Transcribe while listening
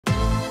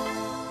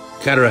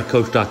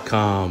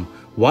CataractCoach.com.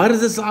 Why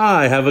does this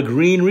eye have a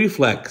green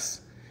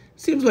reflex?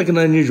 Seems like an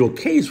unusual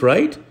case,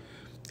 right?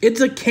 It's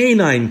a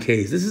canine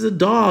case. This is a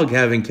dog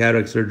having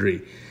cataract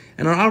surgery.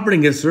 And our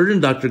operating guest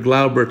surgeon, Dr.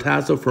 Glauber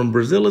Tasso from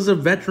Brazil, is a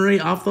veterinary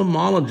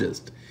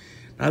ophthalmologist.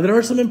 Now, there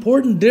are some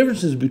important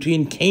differences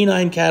between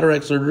canine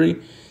cataract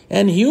surgery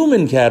and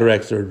human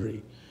cataract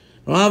surgery.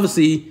 Now,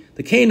 obviously,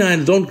 the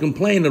canines don't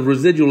complain of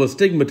residual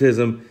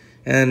astigmatism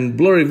and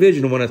blurry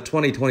vision when it's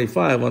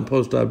 20/25 on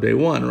post-op day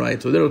 1,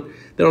 right? So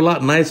they're a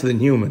lot nicer than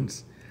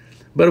humans.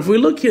 But if we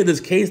look here at this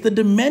case, the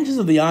dimensions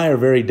of the eye are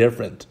very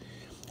different.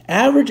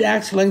 Average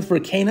axial length for a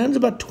canine is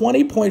about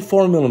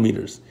 20.4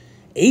 millimeters.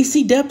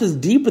 AC depth is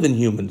deeper than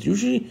humans,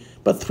 usually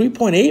about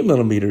 3.8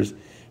 millimeters.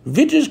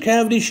 Vitreous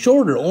cavity is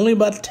shorter, only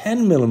about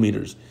 10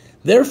 millimeters.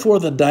 Therefore,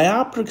 the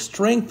dioptric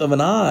strength of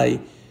an eye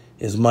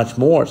is much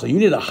more. So you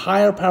need a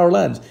higher power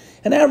lens.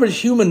 An average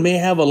human may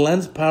have a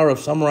lens power of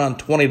somewhere around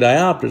 20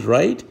 diopters,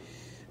 right?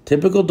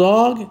 Typical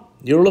dog,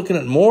 you're looking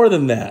at more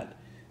than that.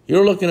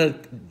 You're looking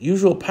at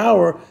usual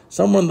power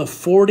somewhere in the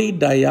 40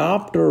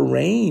 diopter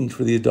range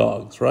for these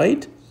dogs,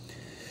 right?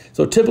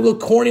 So typical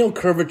corneal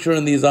curvature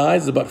in these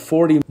eyes is about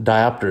 40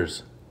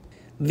 diopters.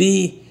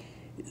 The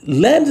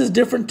lens is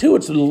different too.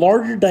 It's a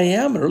larger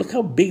diameter. Look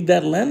how big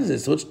that lens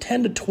is. So it's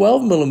 10 to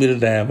 12 millimeter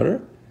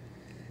diameter.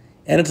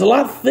 And it's a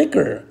lot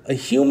thicker. A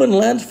human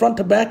lens front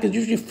to back is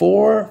usually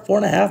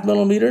 4.5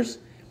 millimeters.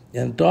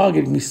 And a dog,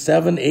 it can be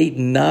 7, 8,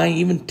 9,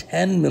 even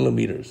 10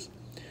 millimeters.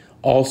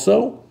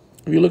 Also,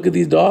 if you look at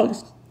these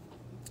dogs,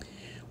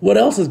 what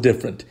else is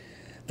different?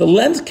 The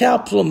lens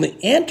capsule and the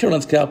anterior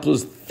lens capsule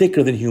is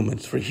thicker than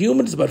humans. For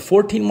humans, it's about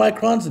 14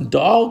 microns. In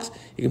dogs,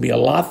 it can be a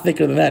lot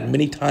thicker than that,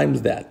 many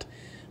times that.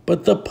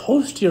 But the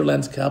posterior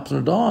lens capsule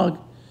in a dog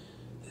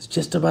is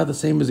just about the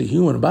same as a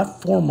human,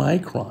 about 4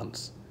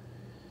 microns.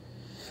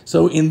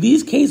 So in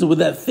these cases, with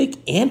that thick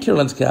anterior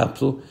lens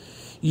capsule,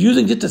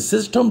 using just a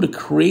cystome to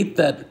create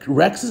that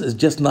rhexis is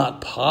just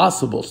not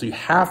possible. So you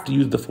have to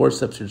use the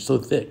forceps here, it's so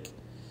thick.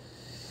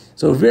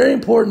 So very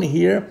important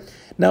here.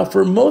 Now,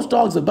 for most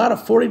dogs, about a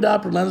 40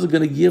 diopter lens is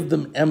going to give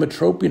them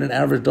emmetropia in an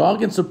average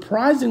dog. And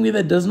surprisingly,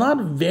 that does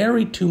not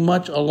vary too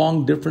much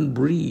along different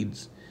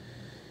breeds.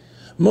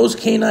 Most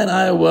canine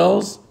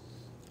IOLs,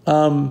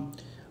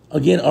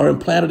 again, are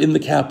implanted in the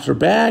capsular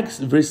bags,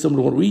 very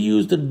similar to what we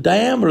use. The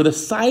diameter, the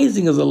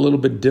sizing is a little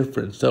bit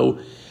different. So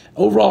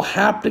overall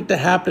haptic to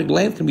haptic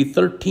length can be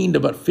 13 to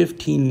about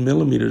 15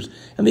 millimeters.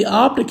 And the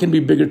optic can be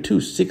bigger too,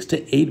 6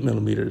 to 8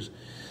 millimeters.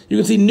 You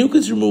can see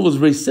nucleus removal is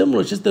very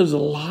similar. It's just there's a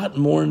lot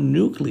more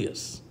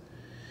nucleus.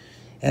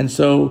 And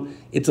so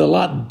it's a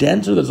lot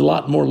denser. There's a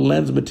lot more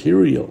lens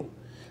material.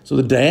 So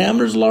the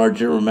diameter is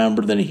larger,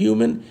 remember, than a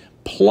human.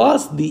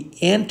 Plus the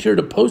anterior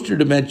to posterior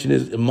dimension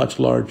is much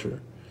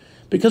larger.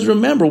 Because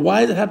remember,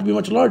 why does it have to be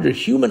much larger?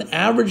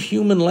 Average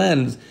human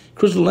lens,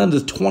 crystalline lens,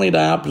 is 20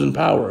 diopters in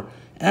power.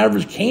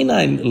 Average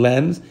canine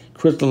lens,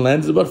 crystalline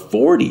lens, is about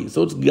 40.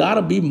 So it's got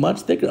to be much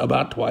thicker,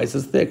 about twice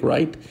as thick,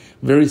 right?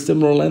 Very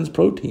similar lens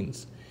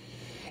proteins.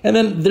 And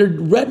then their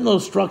retinal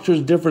structure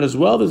is different as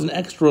well. There's an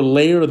extra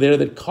layer there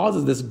that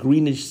causes this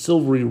greenish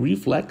silvery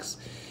reflex.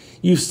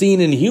 You've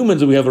seen in humans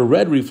that we have a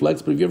red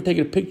reflex, but if you ever take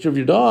a picture of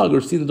your dog or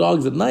see the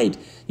dogs at night,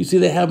 you see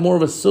they have more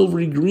of a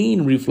silvery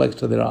green reflex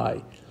to their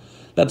eye.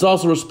 That's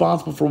also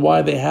responsible for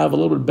why they have a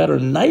little bit better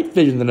night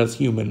vision than us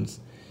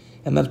humans.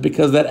 And that's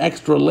because that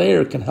extra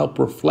layer can help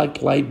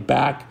reflect light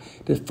back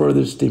to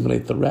further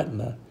stimulate the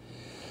retina.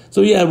 So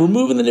yeah,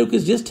 removing the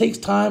nucleus just takes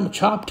time.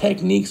 Chop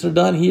techniques are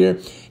done here.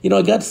 You know,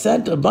 I got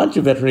sent a bunch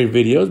of veterinary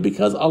videos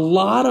because a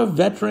lot of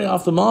veterinary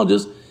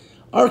ophthalmologists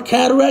are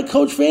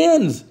CataractCoach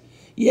fans.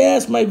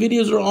 Yes, my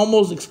videos are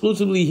almost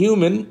exclusively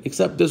human,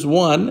 except this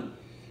one.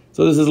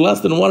 So this is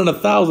less than 1 in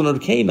 1,000 or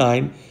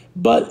canine.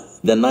 But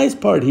the nice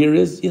part here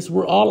is, yes,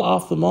 we're all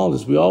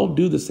ophthalmologists. We all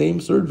do the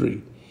same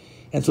surgery.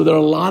 And so there are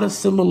a lot of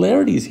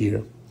similarities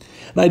here.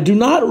 And I do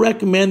not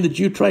recommend that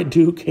you try to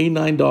do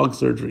canine dog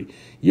surgery.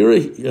 You're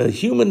a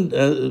human,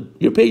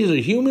 your patients are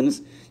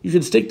humans, you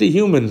should stick to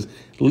humans.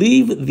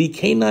 Leave the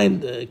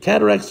canine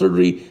cataract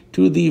surgery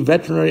to the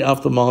veterinary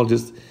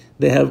ophthalmologist.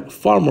 They have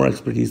far more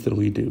expertise than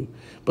we do.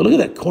 But look at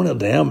that corneal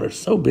diameter,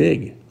 so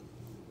big.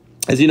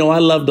 As you know, I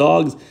love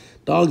dogs.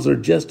 Dogs are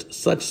just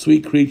such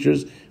sweet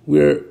creatures.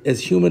 We're,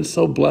 as humans,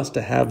 so blessed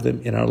to have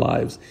them in our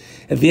lives.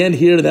 At the end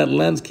here, that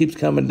lens keeps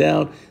coming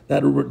down.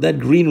 That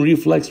green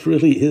reflex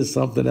really is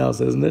something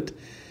else, isn't it?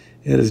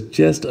 It is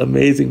just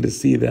amazing to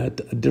see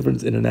that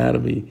difference in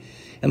anatomy.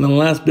 And then the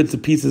last bits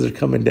and pieces are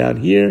coming down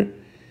here.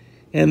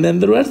 And then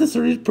the rest of the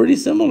surgery is pretty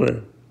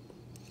similar.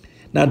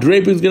 Now,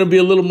 draping is going to be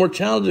a little more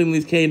challenging in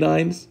these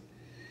canines.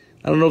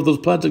 I don't know if those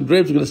plastic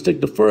drapes are going to stick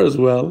to fur as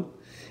well.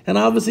 And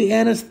obviously,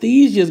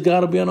 anesthesia has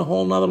got to be on a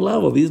whole nother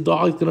level. These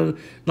dogs are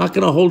not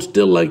going to hold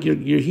still like your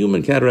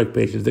human cataract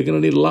patients. They're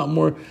going to need a lot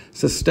more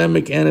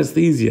systemic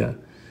anesthesia.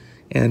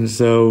 And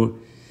so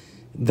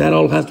that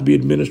all has to be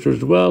administered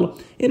as well.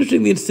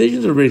 Interesting, the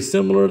incisions are very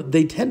similar.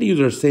 They tend to use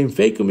our same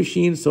phaco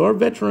machines. So our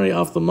veterinary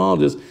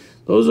ophthalmologists,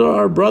 those are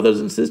our brothers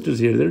and sisters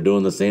here. They're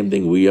doing the same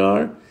thing we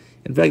are.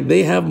 In fact,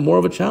 they have more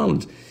of a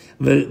challenge.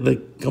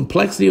 The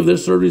complexity of their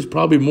surgery is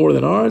probably more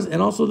than ours,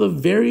 and also the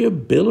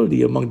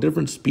variability among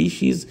different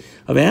species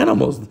of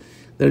animals.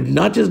 They're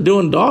not just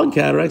doing dog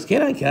cataracts,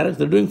 canine cataracts,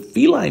 they're doing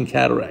feline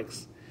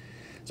cataracts.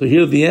 So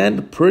here at the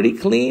end, pretty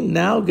clean.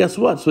 Now, guess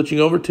what? Switching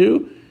over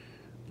to,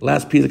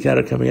 last piece of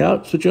cataract coming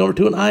out, switching over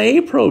to an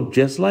IA probe,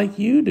 just like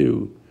you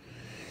do.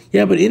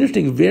 Yeah, but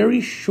interesting,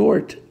 very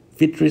short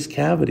vitreous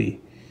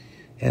cavity.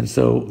 And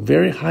so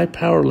very high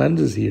power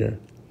lenses here.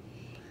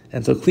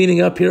 And so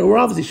cleaning up here, we're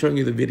obviously showing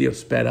you the video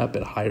sped up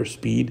at a higher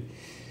speed.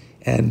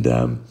 And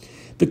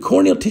the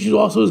corneal tissue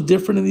also is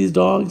different in these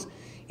dogs.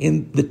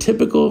 In the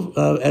typical,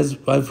 as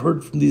I've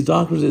heard from these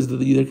doctors, is that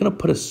they're going to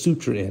put a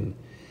suture in.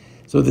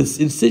 So the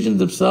incisions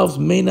themselves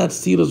may not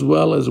seal as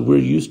well as we're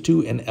used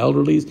to in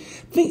elderly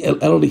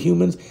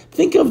humans.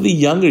 Think of the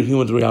younger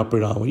humans we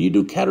operate on. When you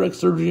do cataract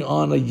surgery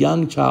on a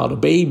young child, a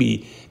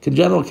baby,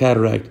 congenital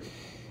cataract,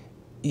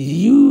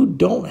 you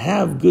don't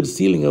have good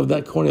sealing of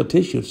that corneal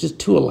tissue. It's just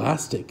too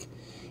elastic.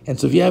 And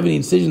so if you have any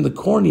incision in the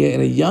cornea in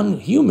a young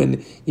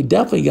human, you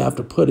definitely have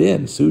to put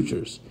in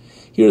sutures.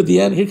 Here at the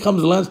end, here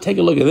comes the lens. Take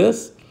a look at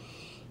this.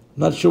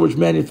 I'm not sure which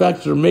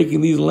manufacturer are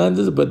making these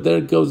lenses, but there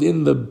it goes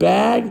in the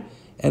bag.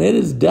 And it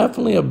is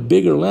definitely a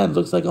bigger lens.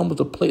 Looks like almost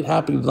a plate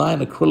haptic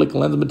design, acrylic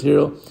lens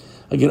material.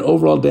 Again,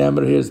 overall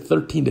diameter here is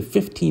 13 to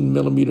 15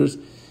 millimeters.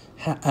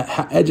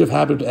 Edge of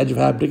haptic to edge of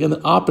haptic. And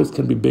the optics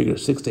can be bigger,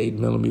 6 to 8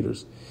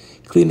 millimeters.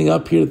 Cleaning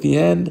up here at the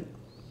end.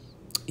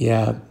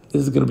 Yeah,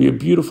 this is going to be a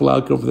beautiful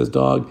outcome for this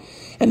dog.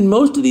 And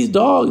most of these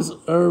dogs,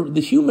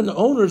 the human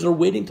owners are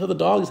waiting till the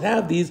dogs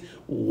have these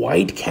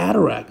white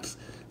cataracts.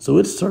 So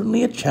it's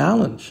certainly a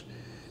challenge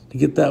to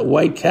get that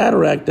white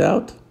cataract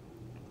out.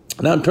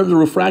 Now, in terms of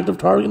refractive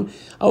targeting,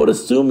 I would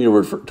assume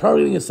you're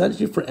targeting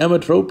essentially for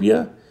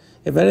emmetropia.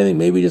 If anything,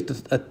 maybe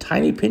just a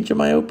tiny pinch of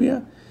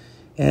myopia.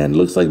 And it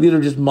looks like these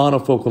are just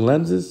monofocal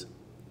lenses.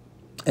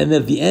 And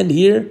then at the end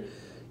here,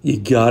 you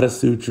gotta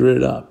suture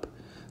it up.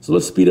 So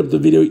let's speed up the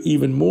video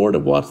even more to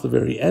watch the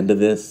very end of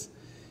this.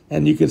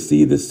 And you can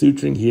see the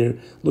suturing here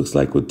looks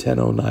like with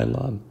 10-0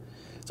 nylon.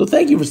 So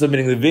thank you for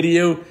submitting the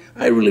video.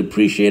 I really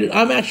appreciate it.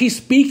 I'm actually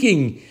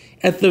speaking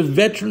at the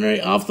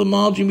veterinary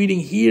ophthalmology meeting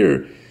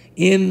here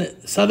in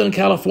Southern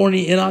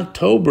California in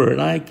October.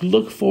 And I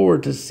look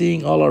forward to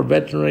seeing all our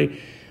veterinary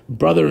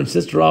brother and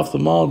sister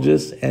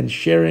ophthalmologists and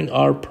sharing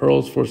our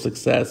pearls for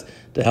success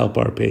to help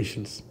our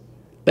patients.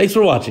 Thanks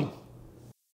for watching.